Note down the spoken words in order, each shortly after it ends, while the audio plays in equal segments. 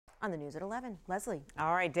on the News at 11. Leslie.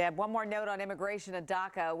 All right, Deb, one more note on immigration and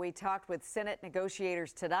DACA. We talked with Senate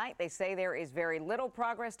negotiators tonight. They say there is very little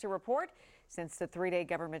progress to report since the 3-day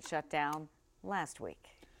government shutdown last week.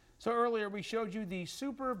 So earlier we showed you the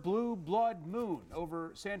super blue blood moon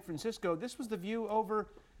over San Francisco. This was the view over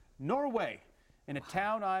Norway in a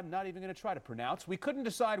town I'm not even going to try to pronounce. We couldn't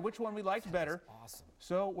decide which one we liked better. Awesome.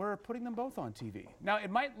 So we're putting them both on TV. Now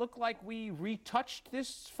it might look like we retouched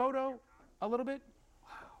this photo a little bit.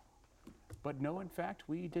 But no, in fact,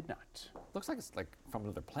 we did not. Looks like it's like from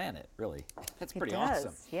another planet, really. That's pretty It does.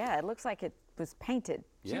 awesome. Yeah, it looks like it was painted.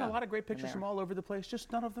 Seen a lot of great pictures from all over the place,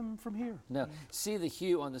 just none of them from here. No, see the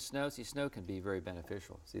hue on the snow. See, snow can be very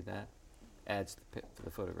beneficial. See that? Adds to the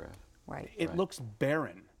photograph. Right. It looks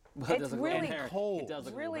barren. Well, It's really cold. It does It's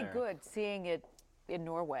look really barren. good seeing it in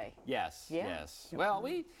Norway. Yes, Yeah. yes. Well, The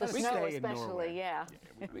We snow stay in Norway. especially, yeah.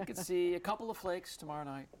 we could see a couple of flakes tomorrow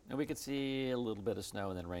night, and we could see a little bit of snow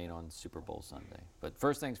and then rain on Super Bowl Sunday. But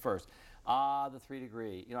first things first, the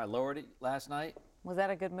 3-degree. You know, I lowered it last night. Was that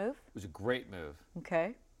a good move? It was a great move.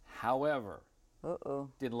 Okay. However,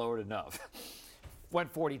 Didn't lower it enough.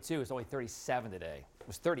 Went 42. It's only 37 today. It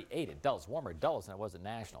was 38 at Dulles. Warmer at Dulles than it was at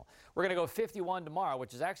National. We're going to go 51 tomorrow,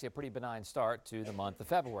 which is actually a pretty benign start to the month of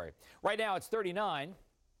February. Right now it's 39.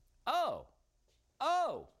 Oh,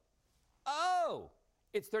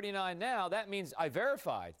 it's 39 now. That means I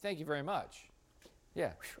verified. Thank you very much.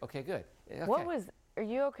 Yeah, okay, good. Okay. Are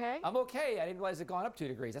you okay? I'm okay. I didn't realize it had gone up 2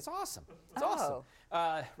 degrees. That's awesome. That's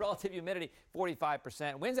awesome. Relative humidity,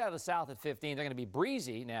 45%. Winds out of the south at 15. They're going to be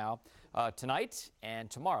breezy now tonight and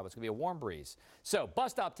tomorrow. It's going to be a warm breeze. So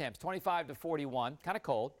bus stop temps, 25 to 41. Kind of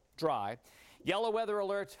cold, dry. Yellow weather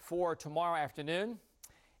alert for tomorrow afternoon.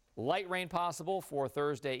 Light rain possible for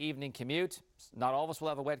Thursday evening commute. Not all of us will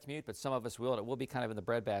have a wet commute, but some of us will. And it will be kind of in the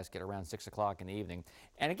breadbasket around 6 o'clock in the evening.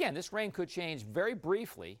 And again, this rain could change very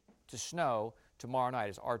briefly to snow tomorrow night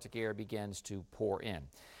as Arctic air begins to pour in.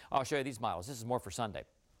 I'll show you these models. This is more for Sunday.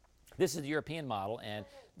 This is the European model, and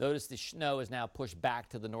notice the snow is now pushed back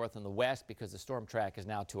to the north and the west because the storm track is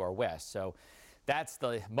now to our west. So that's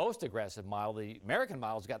the most aggressive model. The American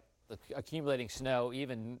model's got the accumulating snow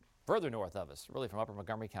even further north of us, really from upper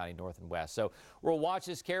Montgomery County, north and west. So we'll watch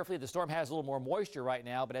this carefully. The storm has a little more moisture right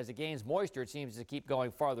now, but as it gains moisture, it seems to keep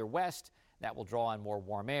going farther west. That will draw in more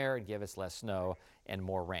warm air and give us less snow and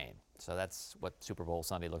more rain. So that's what Super Bowl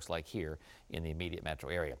Sunday looks like here in the immediate metro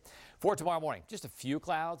area. For tomorrow morning, just a few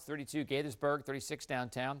clouds, 32 Gaithersburg, 36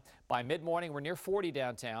 downtown. By mid-morning, we're near 40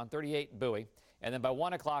 downtown, 38 Bowie. And then by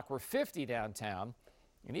 1 o'clock, we're 50 downtown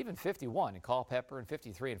and even 51 in Culpeper and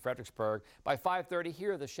 53 in Fredericksburg. By 5:30,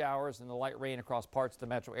 here are the showers and the light rain across parts of the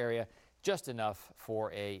metro area. Just enough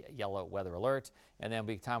for a yellow weather alert. And then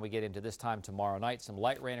by the time we get into this time tomorrow night, some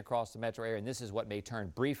light rain across the metro area, and this is what may turn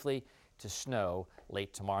briefly to snow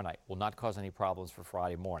late tomorrow night. Will not cause any problems for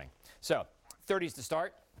Friday morning. So 30s to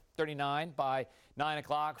start, 39 by 9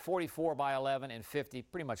 o'clock, 44 by 11, and 50,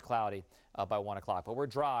 pretty much cloudy by 1 o'clock. But we're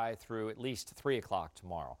dry through at least 3 o'clock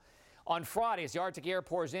tomorrow. On Friday, as the Arctic air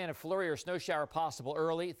pours in, a flurry or snow shower possible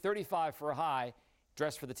early, 35 for a high,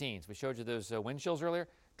 dress for the teens. We showed you those wind chills earlier.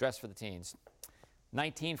 Dress for the teens.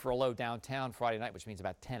 19 for a low downtown Friday night, which means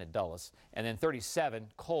about 10 at Dulles. And then 37,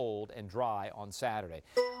 cold and dry on Saturday.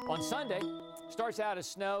 On Sunday, starts out as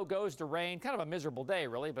snow, goes to rain. Kind of a miserable day,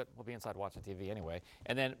 really, but we'll be inside watching TV anyway.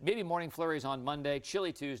 And then maybe morning flurries on Monday,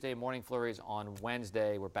 chilly Tuesday, morning flurries on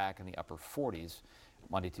Wednesday. We're back in the upper 40s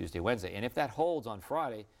Monday, Tuesday, Wednesday. And if that holds on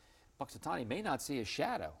Friday, Puxatawny may not see a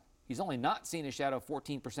shadow. He's only not seen a shadow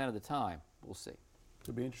 14% of the time. We'll see.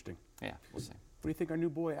 It'll be interesting. Yeah, we'll see. What do you think our new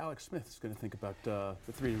boy Alex Smith is going to think about the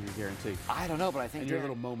 3-degree guarantee? I don't know, but I think your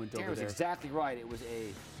little moment over was there. Exactly right. It was a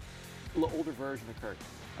little older version of Kurt.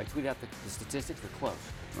 I tweeted out the statistics. They're close.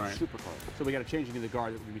 Right. Super close. So we got a changing of the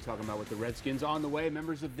guard that we're going to be talking about with the Redskins on the way.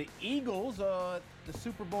 Members of the Eagles, the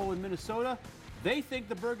Super Bowl in Minnesota, they think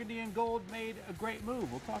the burgundy and gold made a great move.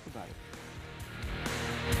 We'll talk about it.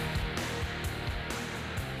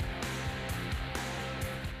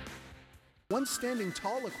 Once standing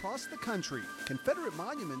tall across the country, Confederate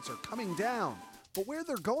monuments are coming down. But where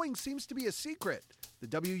they're going seems to be a secret. The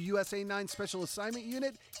WUSA 9 Special Assignment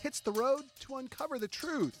Unit hits the road to uncover the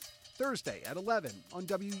truth. Thursday at 11 on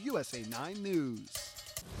WUSA 9 News.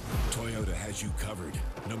 Toyota has you covered,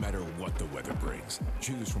 no matter what the weather brings.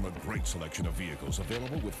 Choose from a great selection of vehicles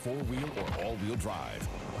available with 4-wheel or all-wheel drive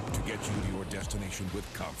to get you to your destination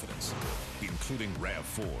with confidence, including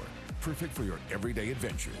RAV4, perfect for your everyday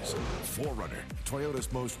adventures. 4Runner,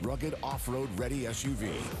 Toyota's most rugged off-road ready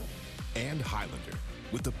SUV, and Highlander,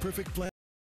 with the perfect blend